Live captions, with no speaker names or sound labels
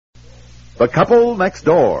The Couple Next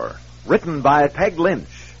Door, written by Peg Lynch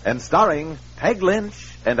and starring Peg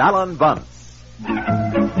Lynch and Alan Bunce.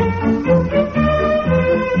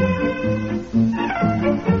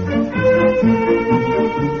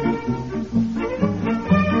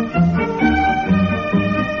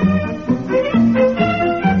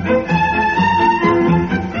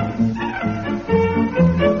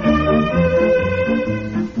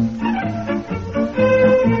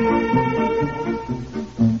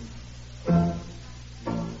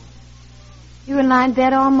 In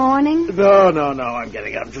bed all morning? No. I'm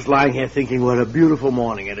getting up. Just lying here thinking what a beautiful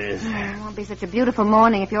morning it is. It won't be such a beautiful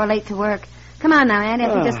morning if you're late to work. Come on now, Aunt.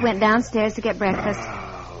 Effie just went downstairs to get breakfast.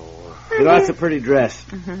 That's a pretty dress.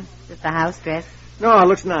 Mm-hmm. Just a house dress. No, it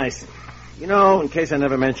looks nice. You know, in case I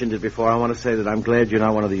never mentioned it before, I want to say that I'm glad you're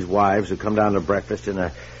not one of these wives who come down to breakfast in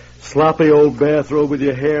a sloppy old bathrobe with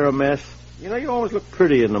your hair a mess. You know, you always look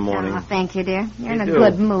pretty in the morning. Oh, thank you, dear. You're in a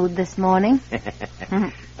good mood this morning.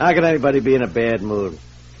 How can anybody be in a bad mood?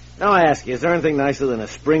 Now, I ask you, is there anything nicer than a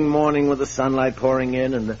spring morning with the sunlight pouring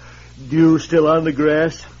in and the dew still on the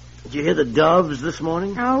grass? Did you hear the doves this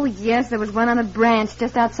morning? Oh, yes, there was one on a branch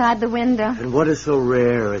just outside the window. And what is so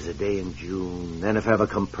rare as a day in June? Then if ever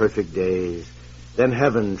come perfect days, then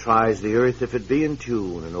heaven tries the earth if it be in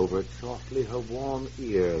tune, and over it softly her warm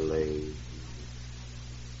ear lays.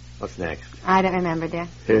 What's next? I don't remember, dear.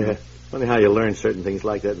 Yeah, funny how you learn certain things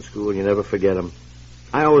like that in school and you never forget them.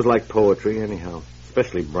 I always liked poetry anyhow,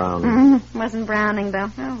 especially Browning. Wasn't Browning,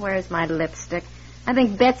 though. Oh, where's my lipstick? I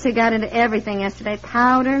think Betsy got into everything yesterday.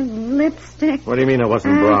 Powder, lipstick. What do you mean it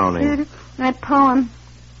wasn't Browning? That poem.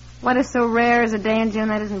 What is so rare as a day in June?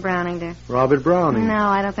 That isn't Browning, dear. Robert Browning? No,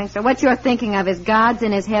 I don't think so. What you're thinking of is God's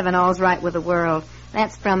in his heaven, all's right with the world.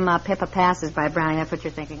 That's from Pippa Passes by Browning. That's what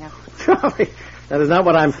you're thinking of. Charlie, that is not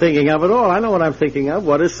what I'm thinking of at all. I know what I'm thinking of.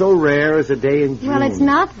 What is so rare as a day in June? Well, it's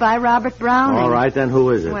not by Robert Browning. All right, then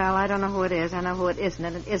who is it? Well, I don't know who it is. I know who it isn't,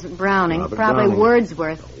 and it isn't Browning. Robert Probably Browning.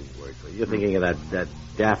 Wordsworth. Oh, Wordsworth. You're thinking of that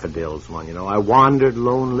daffodils one, you know. I wandered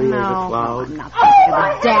lonely as a cloud. No, I'm not thinking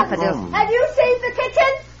of daffodils. Have you seen the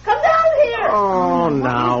kitchen? Come down here. Oh,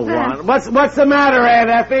 now what? What's the matter, Aunt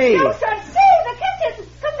Effie? You should see the kitchen.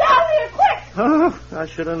 Come down here quick. Oh, I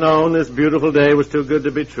should have known this beautiful day was too good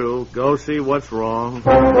to be true. Go see what's wrong.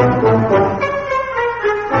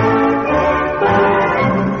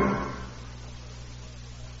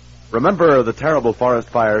 Remember the terrible forest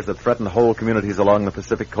fires that threatened whole communities along the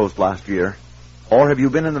Pacific coast last year? Or have you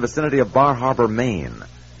been in the vicinity of Bar Harbor, Maine,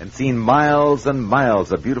 and seen miles and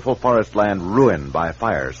miles of beautiful forest land ruined by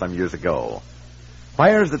fire some years ago?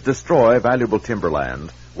 Fires that destroy valuable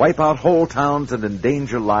timberland, wipe out whole towns, and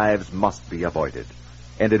endanger lives must be avoided.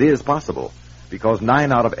 And it is possible, because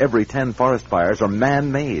 9 out of every 10 forest fires are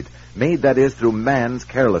man-made, made, that is, through man's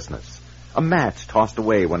carelessness. A match tossed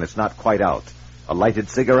away when it's not quite out, a lighted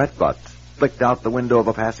cigarette butt flicked out the window of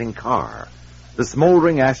a passing car, the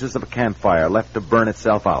smoldering ashes of a campfire left to burn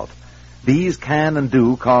itself out. These can and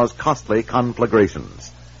do cause costly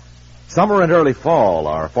conflagrations. Summer and early fall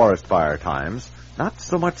are forest fire times, not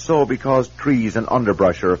so much so because trees and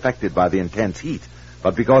underbrush are affected by the intense heat,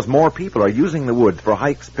 but because more people are using the woods for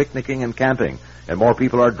hikes, picnicking, and camping, and more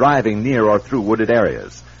people are driving near or through wooded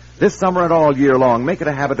areas. This summer and all year long, make it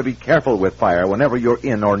a habit to be careful with fire whenever you're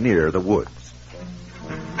in or near the woods.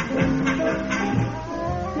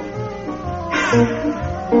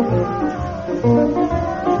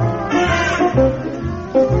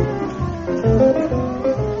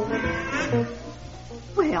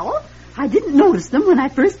 Well, I didn't notice them when I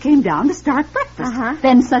first came down to start breakfast.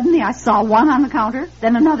 Then suddenly I saw one on the counter,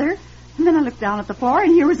 then another, and then I looked down at the floor,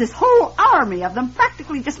 and here was this whole army of them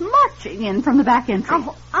practically just marching in from the back entry.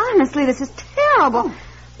 Oh, honestly, this is terrible.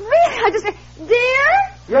 Really, I just... Dear?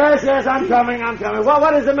 Yes, I'm coming.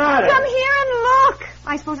 What is the matter? Come here and look.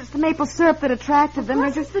 I suppose it's the maple syrup that attracted them.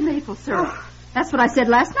 What is the maple syrup? That's what I said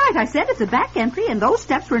last night. I said it's a back entry, and those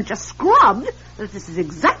steps weren't just scrubbed. That this is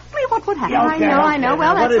exactly what would happen. Yeah, I know.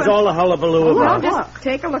 Well, what is all the hullabaloo about? Well, just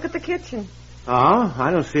take a look at the kitchen. Oh,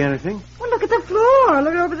 I don't see anything. Well, look at the floor.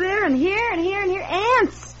 Look over there and here and here and here.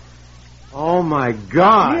 Ants. Oh, my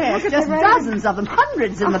God. Yes, just dozens of them,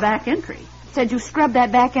 hundreds in the back entry. Said you scrubbed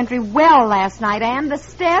that back entry well last night, and the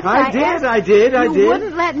steps. I did. You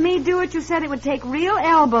wouldn't let me do it. You said it would take real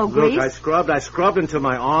elbow grease. Look, I scrubbed until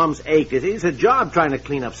my arms ached. It's a job trying to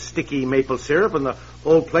clean up sticky maple syrup, and the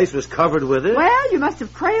whole place was covered with it. Well, you must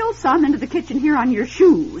have trailed some into the kitchen here on your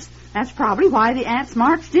shoes. That's probably why the ants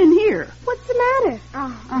marched in here. What's the matter?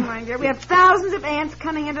 Oh, my dear, we have thousands of ants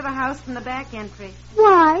coming into the house from the back entry.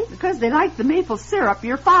 Why? Because they like the maple syrup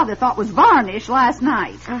your father thought was varnish last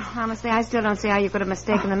night. Oh, honestly, I still still don't see how you could have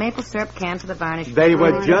mistaken the maple syrup can for the varnish. They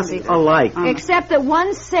were just alike. Except that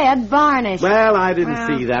one said varnish. Well, I didn't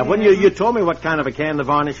see that. When you told me what kind of a can the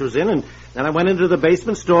varnish was in, and then I went into the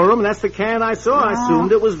basement storeroom, and that's the can I saw. I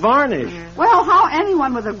assumed it was varnish. Well, how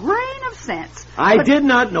anyone with a grain of sense... I did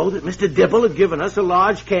not know that Mr. Dibble had given us a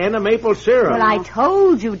large can of maple syrup. Well, I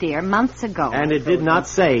told you, dear, months ago. And it did not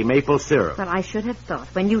say maple syrup. Well, I should have thought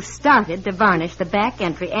when you started to varnish the back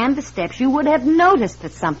entry and the steps, you would have noticed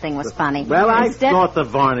that something was funny. Well, I thought the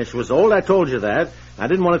varnish was old. I told you that. I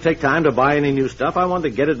didn't want to take time to buy any new stuff. I wanted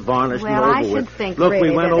to get it varnished and over I should with. think Look, really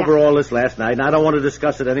we went over all this last night, and I don't want to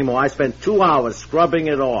discuss it anymore. I spent 2 hours scrubbing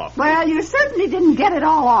it off. Well, you certainly didn't get it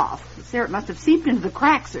all off. The syrup must have seeped into the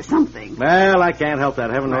cracks or something. Well, I can't help that.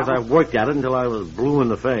 Heaven knows I worked at it until I was blue in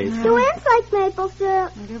the face. Do ants like maple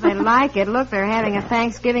syrup? Do they like it? Look, they're having a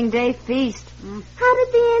Thanksgiving Day feast. How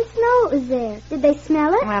did the ants know it was there? Did they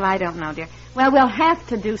smell it? Well, I don't know, dear. Well, we'll have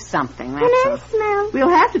to do something, that's Can all. ants smell? We'll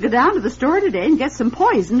have to go down to the store today and get some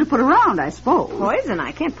poison to put around, I suppose. Poison?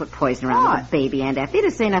 I can't put poison around with a baby, Aunt Effie,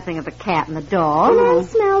 to say nothing of the cat and the dog. Can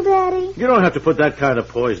ants smell, Daddy? You don't have to put that kind of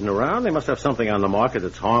poison around. They must have something on the market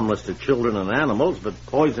that's harmless to children and animals, but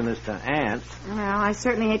poisonous to ants. Well, I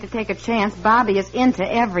certainly hate to take a chance. Bobby is into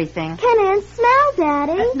everything. Can ants smell,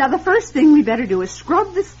 Daddy? Now, the first thing we better do is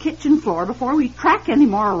scrub this kitchen floor before we track any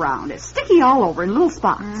more around. It's sticky all over in little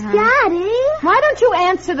spots. Daddy? Why don't you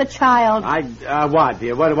answer the child? What,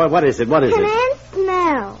 dear? What is it? What is Can it? ants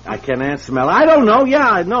smell? Can ants smell? I don't know.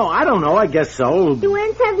 Yeah, no, I don't know. I guess so. Do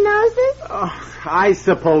ants have noses? I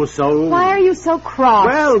suppose so. Why are you so cross?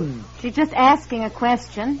 Well, she's just asking a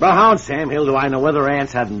question. well, how in Sam Hill do I know whether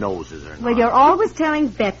ants have noses or not? Well, you're always telling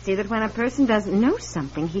Betsy that when a person doesn't know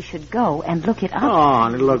something, he should go and look it up. Oh,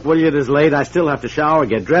 look, will you, it is late. I still have to shower,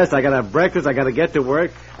 get dressed. I got to have breakfast. I got to get to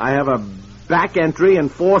work. I have a back entry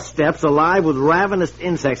and 4 steps alive with ravenous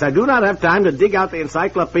insects. I do not have time to dig out the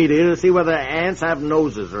encyclopedia to see whether ants have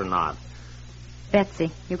noses or not.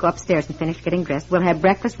 Betsy, you go upstairs and finish getting dressed. We'll have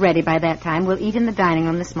breakfast ready by that time. We'll eat in the dining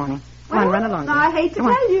room this morning. Come on, run along. Now, I hate to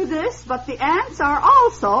tell you this, but the ants are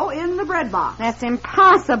also in the bread box. That's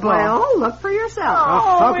impossible. Well, look for yourself.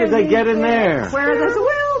 How could they get in there? Where there's a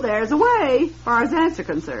will, there's a way, as far as ants are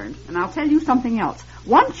concerned. And I'll tell you something else.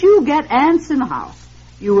 Once you get ants in the house,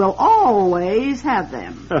 you will always have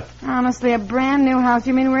them. Honestly, a brand new house.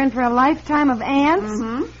 You mean we're in for a lifetime of ants?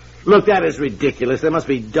 Mm-hmm. Look, that is ridiculous. There must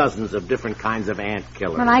be dozens of different kinds of ant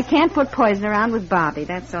killers. Well, I can't put poison around with Bobby.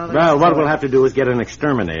 That's all. Well, what we'll have to do is get an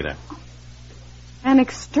exterminator. An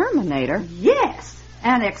exterminator? Yes,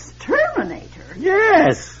 an exterminator.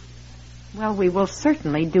 Yes. Well, we will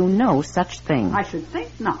certainly do no such thing. I should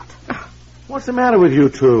think not. What's the matter with you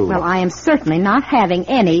two? Well, I am certainly not having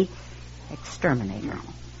any exterminator.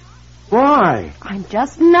 Why? I'm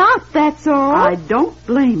just not, that's all. I don't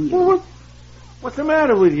blame you. Well, what's the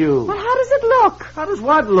matter with you? Well, how does it look? How does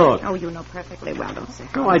what look? Oh, you know perfectly well, don't say.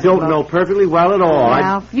 No, I don't know perfectly well at all.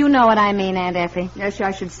 Well, you know what I mean, Aunt Effie. Yes,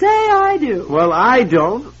 I should say I do. Well, I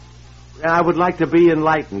don't. I would like to be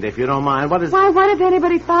enlightened, if you don't mind. What is... Why, what if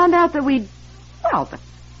anybody found out that we'd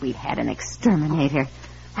had an exterminator?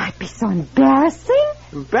 That'd be so embarrassing.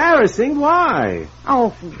 Embarrassing? Why?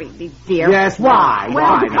 Oh, really, dear. Yes, why? Well,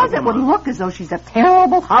 Why? because it would look as though she's a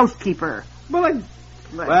terrible housekeeper. Well,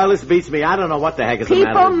 this beats me. I don't know what the heck is the matter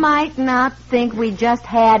People with me. might not think we just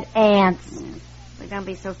had ants. We don't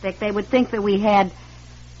be so thick. They would think that we had,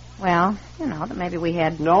 well, that maybe we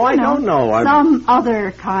had... No, I don't know. Some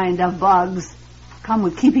other kind of bugs come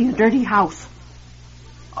with keeping a dirty house.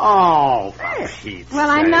 Oh, Pete's Well,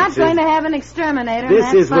 I'm sakes. not going to have an exterminator. This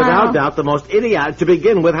that's is without final. doubt the most idiotic. To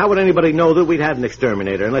begin with, how would anybody know that we'd had an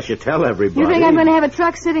exterminator unless you tell everybody? You think I'm going to have a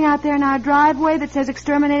truck sitting out there in our driveway that says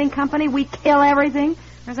exterminating company, we kill everything,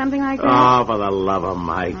 or something like that? Oh, for the love of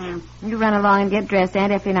Mike. You run along and get dressed,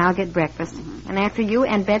 Aunt Effie and I'll get breakfast. And after you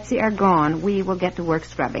and Betsy are gone, we will get to work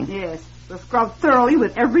scrubbing. Yes, we'll scrub thoroughly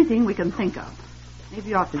with everything we can think of.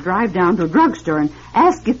 Maybe you ought to drive down to a drugstore and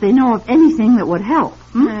ask if they know of anything that would help.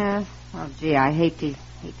 Well, gee, I hate to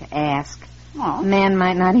ask. Well, A man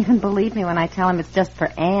might not even believe me when I tell him it's just for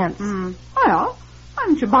ants. well, why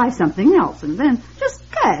don't you buy something else and then just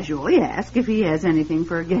casually ask if he has anything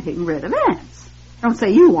for getting rid of ants. Don't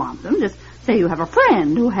say you want them, just say you have a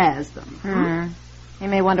friend who has them. You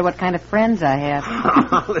may wonder what kind of friends I have.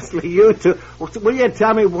 Honestly, you two. Will you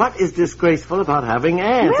tell me what is disgraceful about having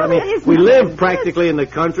ants? Well, it isn't we live that. practically in the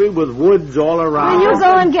country with woods all around. Will you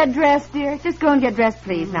go and get dressed, dear? Just go and get dressed,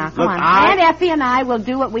 please, now. Come Look, on. Aunt Effie and I will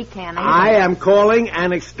do what we can. I am calling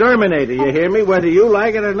an exterminator, you hear me, whether you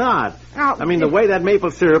like it or not. Oh, I mean, the way that maple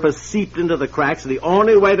syrup has seeped into the cracks, the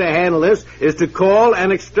only way to handle this is to call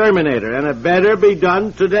an exterminator, and it better be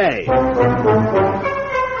done today.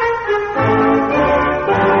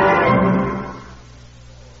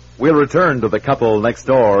 We'll return to the couple next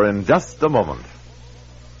door in just a moment.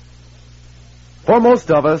 For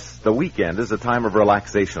most of us, the weekend is a time of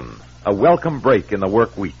relaxation, a welcome break in the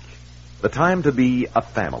work week, the time to be a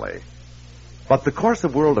family. But the course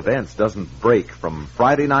of world events doesn't break from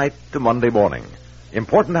Friday night to Monday morning.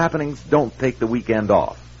 Important happenings don't take the weekend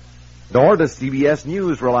off. Nor does CBS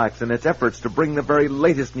News relax in its efforts to bring the very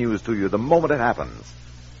latest news to you the moment it happens.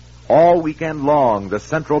 All weekend long, the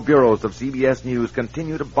central bureaus of CBS News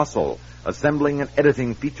continue to bustle, assembling and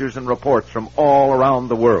editing features and reports from all around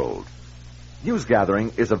the world. News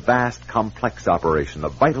gathering is a vast, complex operation, a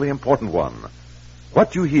vitally important one.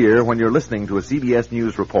 What you hear when you're listening to a CBS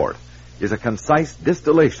News report is a concise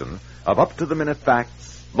distillation of up-to-the-minute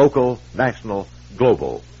facts, local, national,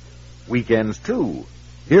 global. Weekends, too.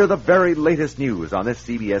 Hear the very latest news on this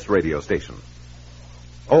CBS radio station.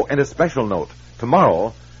 Oh, and a special note.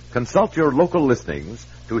 Tomorrow, consult your local listings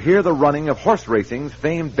to hear the running of horse racing's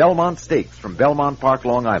famed Belmont Stakes from Belmont Park,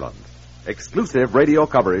 Long Island. Exclusive radio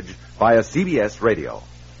coverage via CBS Radio.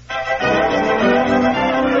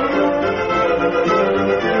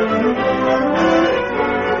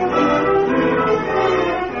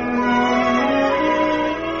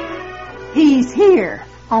 He's here.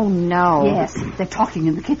 Oh, no. Yes, they're talking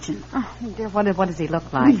in the kitchen. Oh, dear, what does he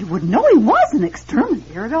look Well, like? you wouldn't know he was an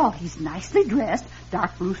exterminator at all. He's nicely dressed,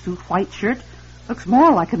 dark blue suit, white shirt. Looks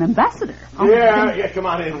more like an ambassador. Yeah, come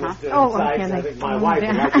on in, Mr. Oh, Sykes. okay, I think my oh, wife dear.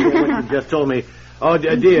 would like to hear what you just told me. Oh,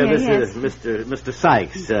 dear, this yes. is Mr.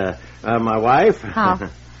 Sykes, my wife.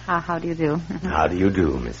 How do you do? How do you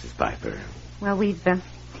do, Mrs. Piper? Well,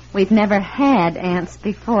 we've never had ants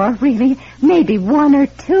before, really. Maybe one or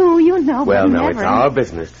two, you know. Well, but no, never. it's our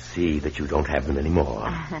business to see that you don't have them anymore.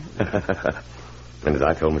 And as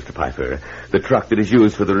I told Mr. Piper, the truck that is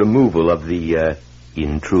used for the removal of the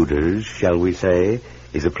intruders, shall we say,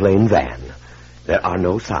 is a plain van. There are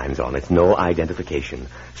no signs on it, no identification,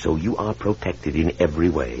 so you are protected in every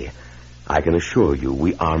way. I can assure you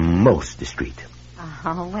we are most discreet.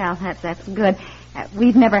 Oh, well, that's good.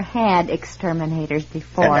 We've never had exterminators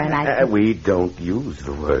before, and We don't use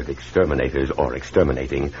the word exterminators or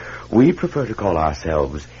exterminating. We prefer to call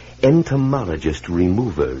ourselves entomologist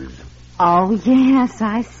removers. Oh, yes,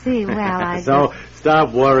 I see. Well, So,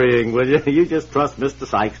 stop worrying, will you? You just trust Mr.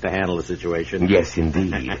 Sykes to handle the situation. Yes,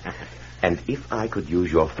 indeed. And if I could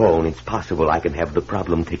use your phone, it's possible I can have the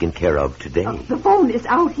problem taken care of today. The phone is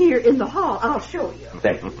out here in the hall. I'll show you.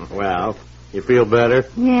 Thank you. Well, you feel better?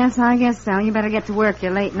 Yes, I guess so. You better get to work.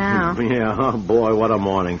 You're late now. Yeah, oh boy, what a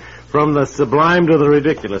morning. From the sublime to the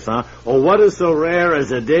ridiculous, huh? Oh, what is so rare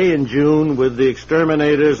as a day in June with the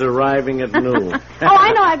exterminators arriving at noon? Oh,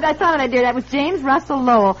 I know. I thought of that, dear. That was James Russell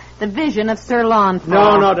Lowell, The Vision of Sir Launfal.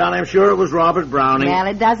 No, Don, I'm sure it was Robert Browning. Well,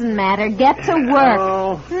 it doesn't matter. Get to work.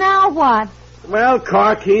 Oh. Now what? Well,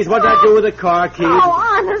 car keys. What'd I do with the car keys? Oh,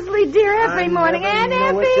 honestly, dear, every I morning. never Aunt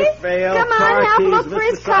know it Effie, to fail. come Car on, help keys, look for Mr.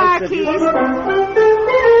 his car Sykes, keys.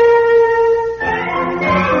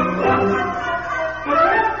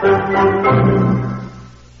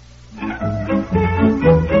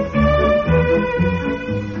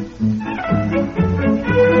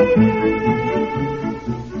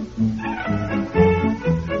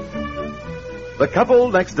 The Couple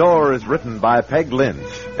Next Door is written by Peg Lynch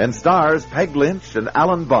and stars Peg Lynch and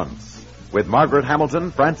Alan Bunce with Margaret Hamilton,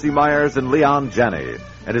 Francie Myers, and Leon Janney,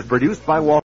 and is produced by Walter